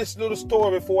tell you this little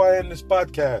story before I end this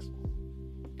podcast.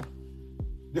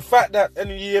 The fact that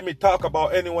you hear me talk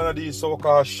about any one of these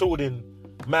so-called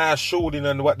mass shooting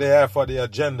and what they have for their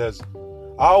agendas,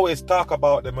 I always talk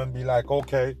about them and be like,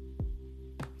 okay,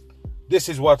 this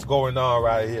is what's going on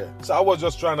right here. So I was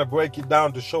just trying to break it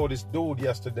down to show this dude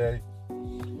yesterday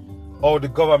how the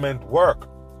government work.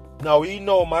 Now, he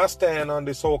know my stand on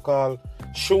the so-called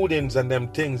shootings and them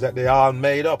things that they all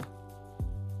made up.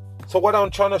 So what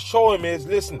I'm trying to show him is,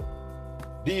 listen,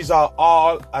 these are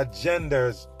all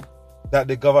agendas that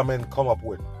the government come up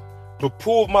with. To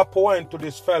prove my point to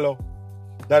this fellow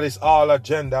that is all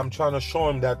agenda, I'm trying to show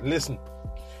him that, listen,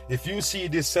 if you see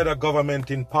this set of government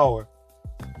in power,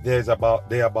 they're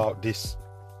about this.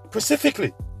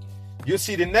 Specifically, you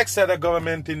see the next set of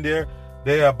government in there,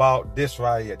 they're about this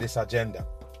right here, this agenda.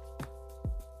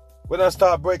 When I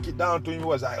start breaking it down to him, he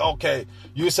was like, okay,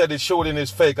 you said the shooting is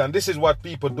fake, and this is what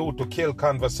people do to kill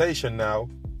conversation now.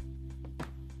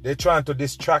 They're trying to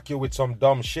distract you with some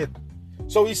dumb shit.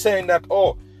 So he's saying that,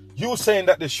 oh, you saying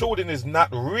that the shooting is not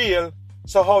real,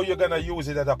 so how you gonna use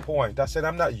it as a point? I said,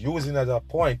 I'm not using it as a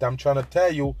point. I'm trying to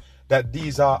tell you that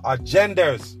these are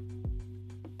agendas.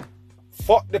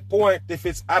 Fuck the point if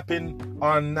it's happening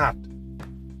or not.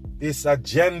 It's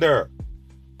agenda.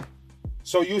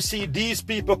 So you see these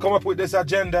people come up with this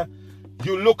agenda.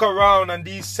 You look around and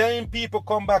these same people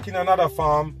come back in another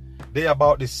form. They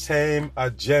about the same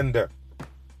agenda.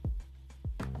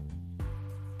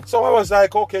 So I was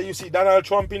like, okay, you see Donald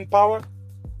Trump in power?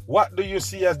 What do you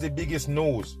see as the biggest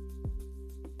news?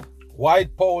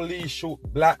 White police shoot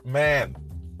black man.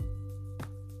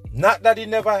 Not that it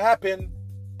never happened,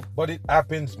 but it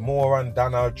happens more on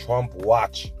Donald Trump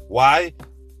watch. Why?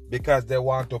 Because they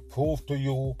want to prove to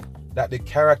you that the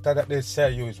character that they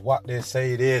sell you is what they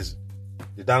say it is.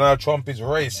 The Donald Trump is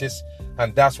racist,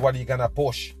 and that's what he's gonna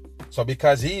push. So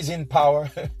because he's in power,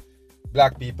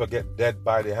 black people get dead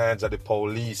by the hands of the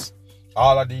police.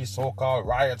 All of these so-called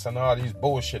riots and all these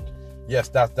bullshit. Yes,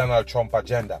 that's Donald Trump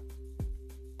agenda.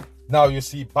 Now you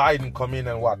see Biden come in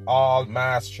and what? All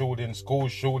mass shooting, school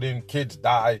shooting, kids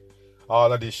die,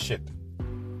 all of this shit.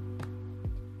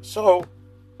 So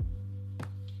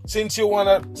since you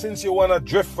wanna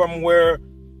drift from where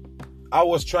I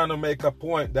was trying to make a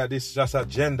point that it's just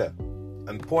agenda,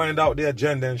 and point out the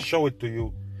agenda and show it to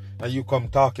you, and you come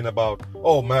talking about,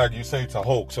 oh man, you say it's a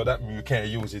hoax, so that means you can't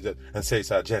use it and say it's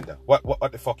an agenda.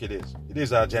 What the fuck it is? It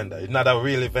is an agenda. It's not a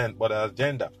real event, but an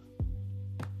agenda.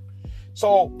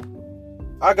 So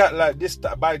I got like this,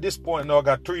 by this point now I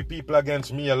got 3 people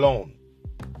against me alone.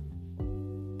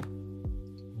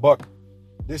 But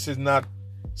this is not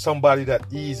somebody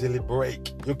that easily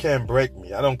break. You can't break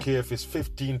me. I don't care if it's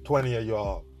 15, 20 of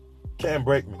y'all. Can't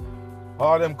break me.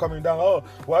 All them coming down, oh,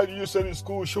 why do you say the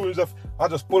school shootings? I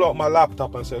just pull out my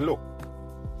laptop and say, look,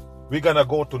 we're going to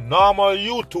go to normal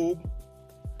YouTube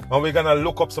and we're going to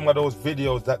look up some of those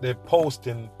videos that they're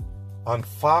posting on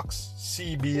Fox,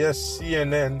 CBS,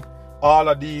 CNN, all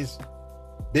of these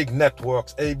big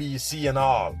networks, ABC and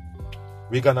all.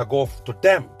 We're going to go to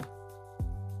them.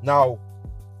 Now,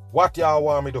 what y'all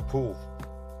want me to prove?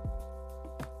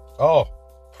 Oh,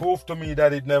 prove to me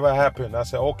that it never happened. I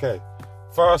said, okay.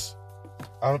 First,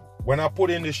 when I put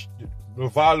in the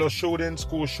Uvalde shooting,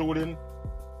 school shooting,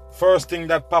 first thing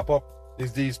that pop up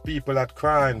is these people that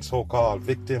crying, so-called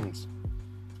victims.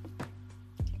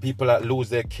 People that lose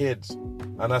their kids.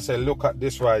 And I said, look at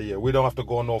this right here. We don't have to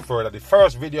go no further. The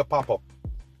first video pop up.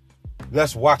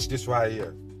 Let's watch this right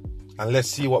here. And let's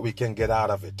see what we can get out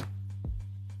of it.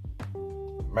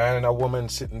 Man and a woman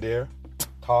sitting there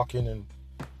talking, and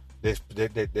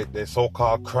they're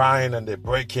so-called crying, and they're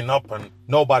breaking up, and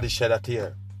nobody shed a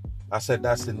tear. I said,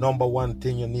 that's the number one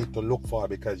thing you need to look for,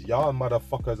 because y'all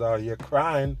motherfuckers are here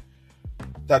crying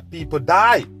that people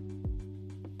die.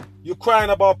 You're crying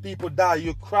about people die.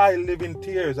 You cry living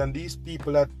tears, and these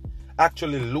people that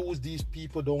actually lose these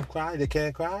people don't cry. They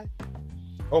can't cry.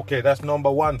 Okay, that's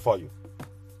number one for you.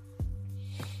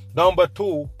 Number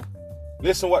two,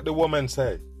 listen what the woman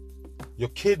say. Your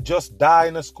kid just died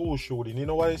in a school shooting. You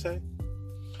know what they say?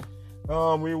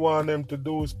 We want them to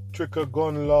do stricter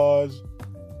gun laws.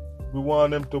 We want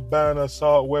them to ban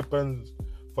assault weapons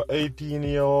for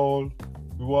 18-year-old.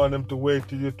 We want them to wait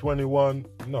till you're 21.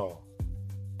 No.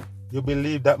 You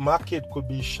believe that my kid could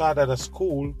be shot at a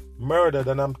school, murdered,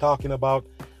 and I'm talking about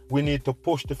we need to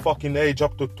push the fucking age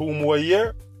up to 2 more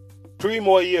years? 3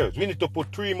 more years. We need to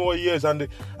put 3 more years on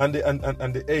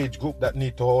the age group that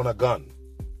need to own a gun.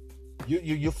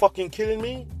 You fucking killing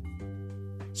me?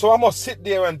 So I must sit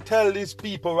there and tell these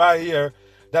people right here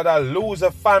that I lose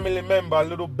a family member, a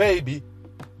little baby,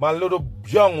 my little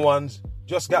young ones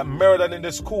just got murdered in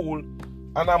the school,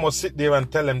 and I must sit there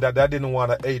and tell them that I didn't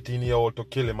want an 18-year-old to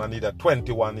kill him, I need a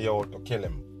 21-year-old to kill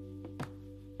him.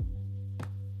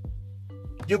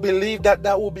 You believe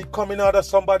that will be coming out of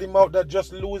somebody's mouth that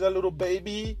just lose a little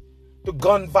baby to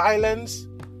gun violence?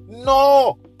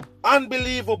 No!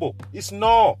 Unbelievable. It's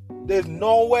no. There's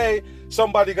no way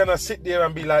somebody gonna sit there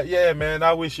and be like, yeah, man,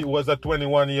 I wish it was a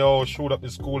 21-year-old shoot up the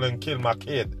school and kill my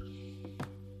kid.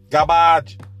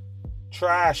 Garbage.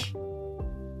 Trash.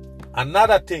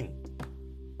 Another thing.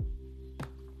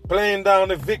 Playing down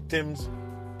the victims,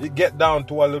 you get down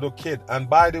to a little kid. And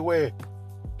by the way,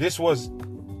 this was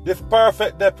the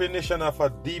perfect definition of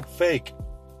a deep fake.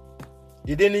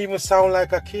 It didn't even sound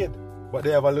like a kid. But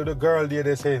they have a little girl there,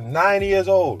 they say 9 years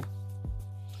old.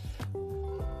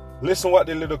 Listen what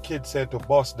the little kid said to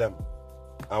bust them.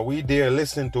 And we there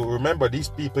listening to, remember, these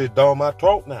people down my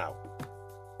throat now.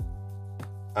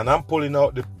 And I'm pulling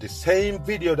out the same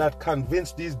video that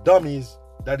convinced these dummies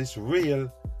that it's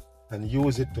real and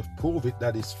use it to prove it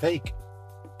that it's fake.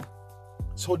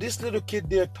 So this little kid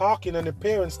there talking and the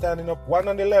parents standing up, one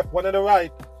on the left, one on the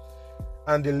right,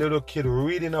 and the little kid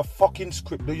reading a fucking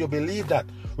script. Do you believe that?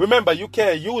 Remember, you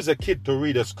can't use a kid to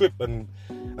read a script and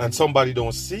somebody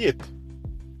don't see it.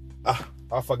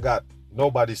 I forgot.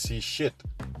 Nobody sees shit.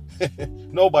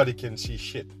 Nobody can see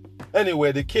shit.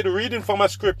 Anyway, the kid reading from a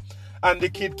script and the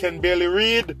kid can barely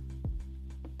read.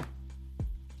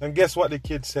 And guess what the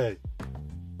kid say?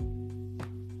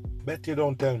 Bet you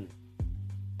don't tell me.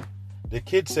 The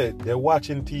kid said they're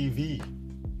watching TV.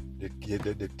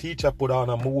 The teacher put on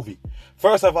a movie.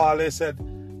 First of all, they said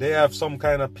they have some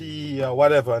kind of PE or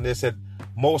whatever, and they said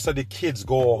most of the kids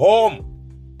go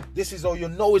home. This is how you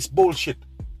know it's bullshit.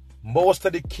 Most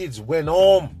of the kids went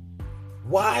home.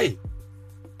 Why?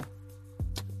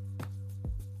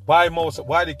 Why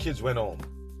the kids went home?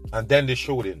 And then they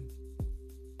shooting.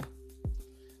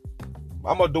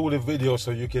 I'm going to do the video so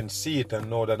you can see it and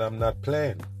know that I'm not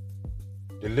playing.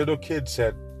 The little kid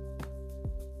said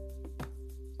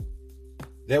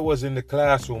they was in the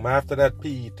classroom after that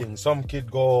PE thing. Some kid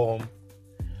go home,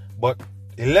 but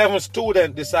 11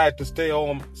 students decide to stay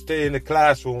home, stay in the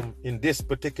classroom in this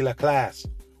particular class,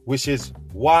 which is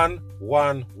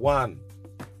 111,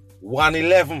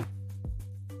 111,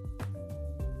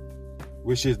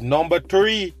 which is number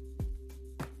 3.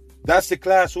 That's the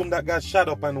classroom that got shut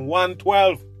up, and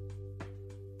 112.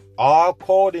 All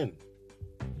coding.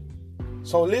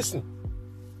 So listen,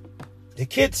 the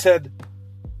kid said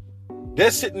they're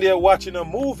sitting there watching a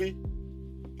movie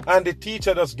and the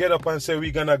teacher just get up and say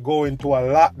we're gonna go into a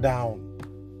lockdown.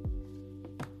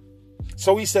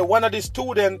 So he said one of the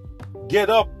students get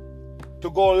up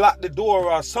to go lock the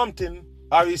door or something,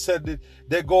 or he said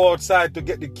they go outside to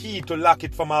get the key to lock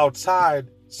it from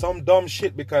outside. Some dumb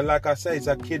shit, because like I said, it's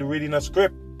a kid reading a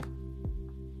script.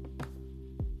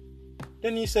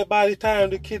 Then he said by the time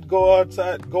the kid go out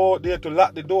there to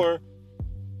lock the door,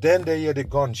 then they hear the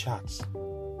gunshots.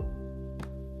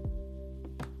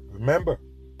 Remember,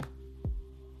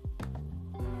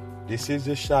 this is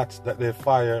the shots that they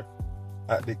fire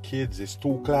at the kids. It's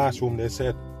 2 classrooms, they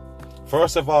said.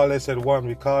 First of all, they said 1,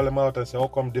 we call them out and say, how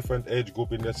come different age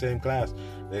group in the same class?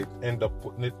 They end up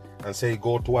putting it and say,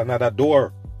 go to another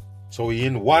door. So he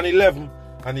in 111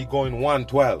 and he go in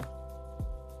 112.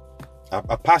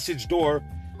 A passage door,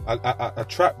 a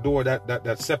trap door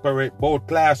that separate both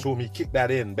classrooms, he kicked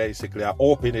that in basically. I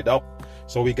opened it up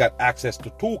so we got access to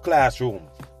 2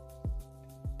 classrooms.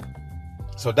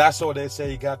 So that's how they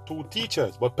say he got 2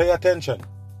 teachers. But pay attention.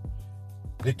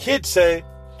 The kids say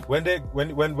when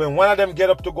one of them get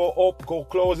up to go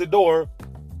close the door,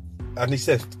 and he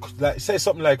says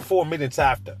something like 4 minutes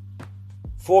after.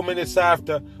 4 minutes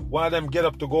after, one of them get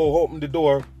up to go open the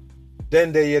door,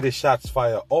 then they hear the shots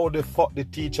fire. Oh, the fuck the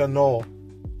teacher know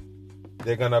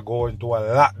they're gonna go into a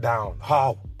lockdown.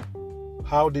 How?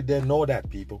 How did they know that,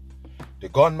 people? The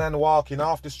gunman walking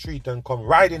off the street and come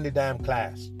right in the damn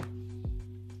class.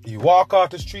 He walk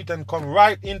off the street and come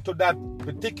right into that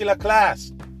particular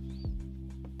class.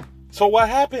 So what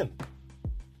happened?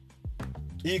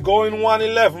 He go in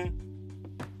 111.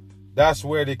 That's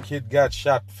where the kid got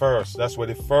shot first. That's where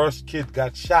the first kid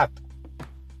got shot.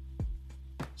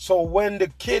 So when the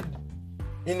kid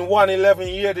in 111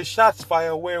 hear the shots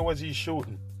fire, where was he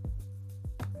shooting?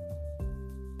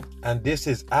 And this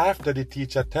is after the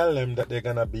teacher tell them that they're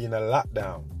gonna be in a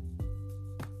lockdown.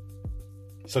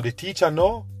 So the teacher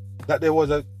know that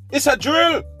it's a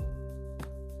drill.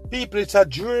 People, it's a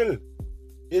drill.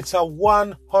 It's a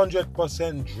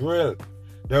 100% drill.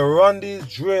 They run these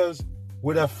drills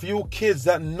with a few kids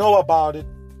that know about it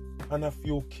and a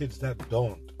few kids that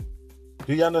don't.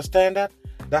 Do you understand that?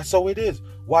 That's how it is.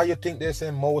 Why you think they say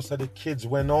most of the kids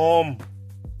went home?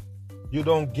 You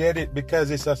don't get it because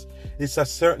it's a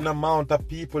certain amount of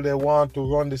people they want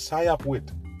to run the psyop with.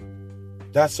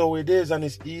 That's how it is, and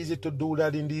it's easy to do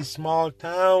that in these small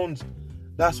towns.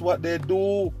 That's what they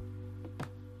do.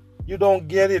 You don't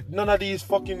get it. None of these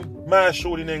fucking mass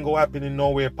shooting ain't go happen in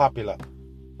nowhere popular.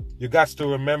 You got to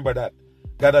remember that.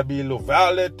 Gotta be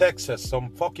Uvalde, Texas, some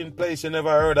fucking place you never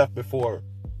heard of before.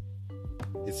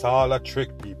 It's all a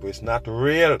trick, people. It's not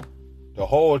real. The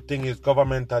whole thing is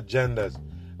government agendas.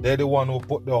 They're the one who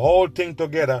put the whole thing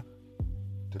together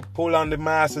to pull on the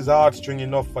masses' heartstring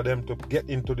enough for them to get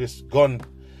into this gun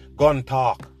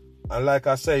talk. And like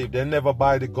I say, if they never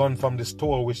buy the gun from the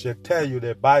store, which they tell you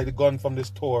they buy the gun from the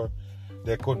store,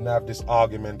 they couldn't have this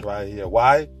argument right here.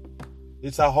 Why?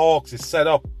 It's a hoax. It's set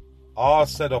up. All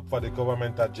set up for the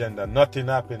government agenda. Nothing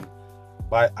happened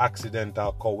by accident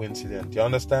or coincidence. You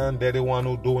understand? They're the one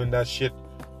who doing that shit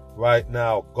right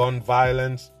now. Gun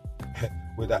violence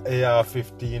with the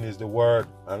AR-15 is the word.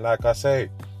 And like I say,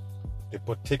 the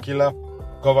particular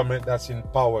government that's in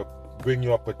power bring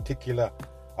you a particular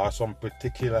or some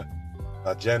particular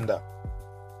agenda.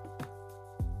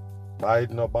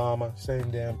 Biden, Obama,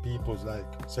 same damn people's like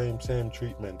same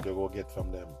treatment you go get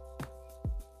from them.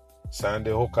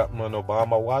 Sandy Hook happened on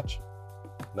Obama watch.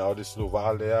 Now this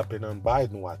Uvalde happened on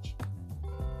Biden watch.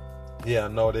 Yeah,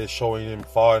 now they're showing him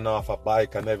falling off a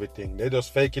bike and everything. They're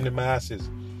just faking the masses.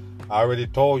 I already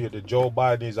told you that Joe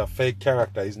Biden is a fake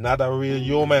character. He's not a real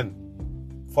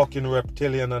human. Fucking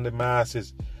reptilian on the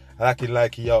masses. Acting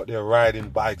like he out there riding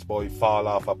bikes, but he fall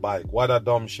off a bike. What a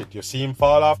dumb shit. You see him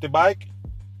fall off the bike?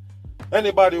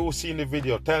 Anybody who seen the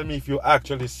video, tell me if you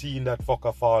actually seen that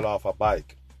fucker fall off a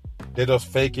bike. They're just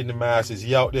faking the masses.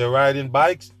 He out there riding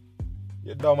bikes?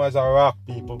 You're dumb as a rock,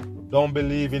 people. Don't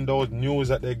believe in those news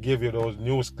that they give you, those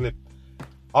news clips.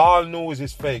 All news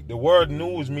is fake. The word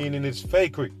news meaning it's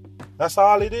fakery. That's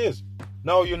all it is.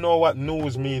 Now you know what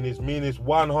news means. It means it's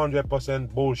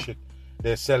 100% bullshit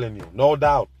they're selling you. No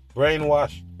doubt.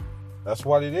 Brainwash. That's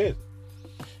what it is.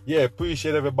 Yeah,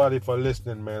 appreciate everybody for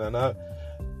listening, man. And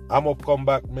I'm going to come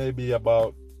back maybe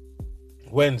about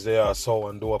Wednesday or so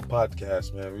and do a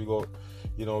podcast, man. We go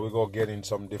get in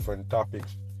some different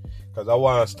topics. Because I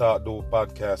want to start doing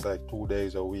podcasts like 2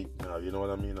 days a week now. You know what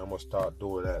I mean? I'm going to start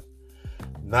doing that.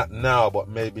 Not now, but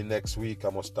maybe next week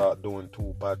I'm going to start doing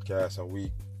 2 podcasts a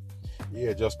week.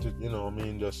 Yeah, just to, give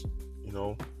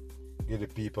the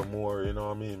people more,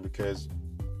 because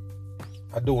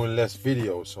I'm doing less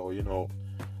videos. So,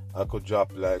 I could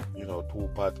drop 2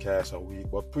 podcasts a week.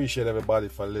 But appreciate everybody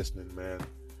for listening, man.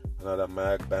 Another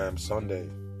Mag Bam Sunday.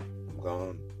 I'm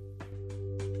gone.